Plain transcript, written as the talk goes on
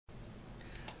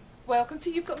Welcome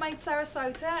to You've Got MAIDS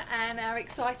Sarasota and our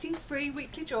exciting free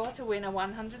weekly draw to win a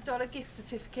 $100 gift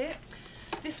certificate.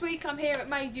 This week I'm here at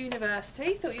Maid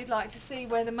University. Thought you'd like to see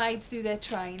where the maids do their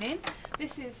training.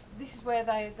 This is where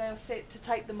they'll sit to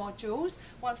take the modules.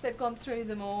 Once they've gone through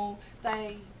them all,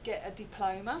 they get a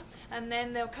diploma, and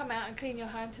then they'll come out and clean your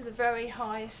home to the very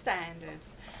highest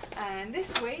standards. And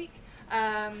this week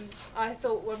I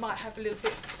thought we might have a little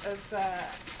bit of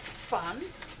fun.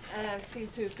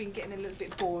 Seems to have been getting a little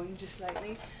bit boring just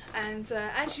lately, and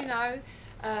as you know,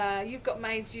 You've Got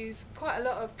Maids use quite a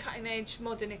lot of cutting edge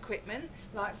modern equipment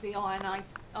like the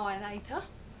ironator,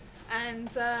 and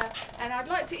I'd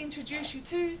like to introduce you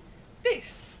to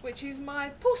this, which is my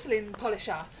porcelain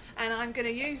polisher, and I'm going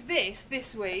to use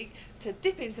this week to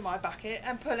dip into my bucket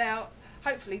and pull out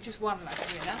hopefully just one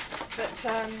lucky winner, but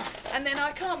and then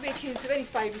I can't be accused of any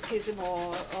favouritism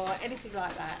or anything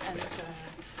like that, and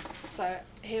so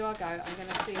here I go. I'm going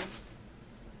to see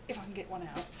if I can get one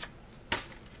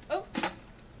out.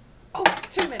 Oh,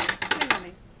 too many.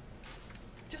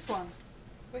 Just one.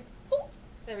 Oh,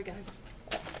 there he goes.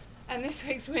 And this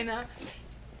week's winner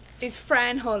is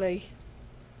Fran Holly.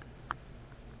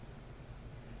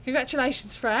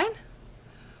 Congratulations, Fran.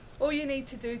 All you need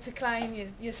to do to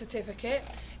claim your certificate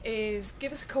is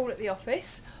give us a call at the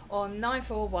office on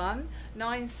 941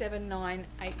 979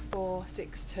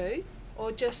 8462,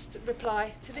 or just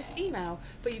reply to this email.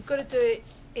 But you've got to do it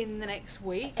in the next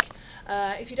week.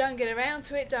 If you don't get around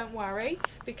to it, don't worry,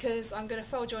 because I'm going to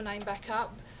fold your name back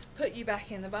up, put you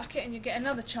back in the bucket, and you get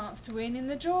another chance to win in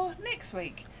the draw next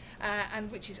week,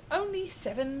 and which is only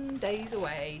 7 days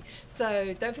away.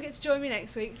 So don't forget to join me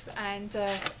next week and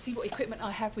see what equipment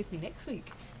I have with me next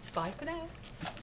week. Bye for now.